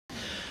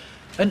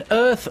An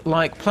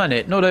Earth-like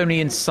planet, not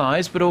only in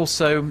size but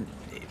also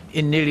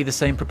in nearly the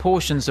same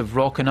proportions of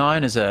rock and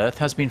iron as Earth,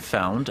 has been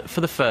found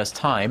for the first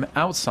time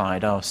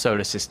outside our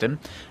solar system.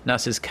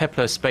 NASA's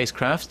Kepler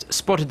spacecraft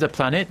spotted the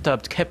planet,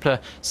 dubbed Kepler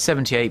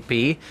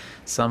 78b,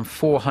 some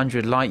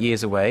 400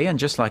 light-years away, and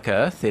just like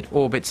Earth, it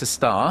orbits a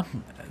star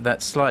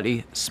that's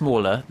slightly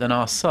smaller than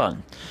our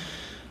Sun.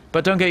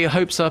 But don't get your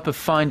hopes up of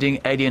finding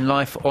alien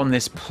life on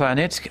this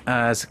planet,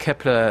 as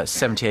Kepler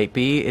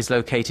 78b is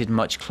located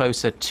much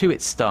closer to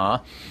its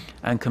star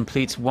and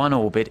completes one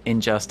orbit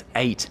in just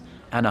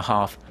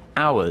 8.5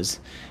 hours.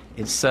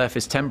 Its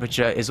surface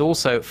temperature is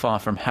also far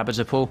from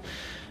habitable,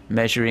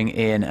 measuring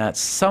in at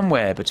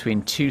somewhere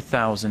between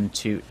 2,000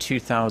 to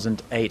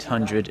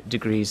 2,800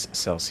 degrees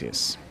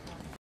Celsius.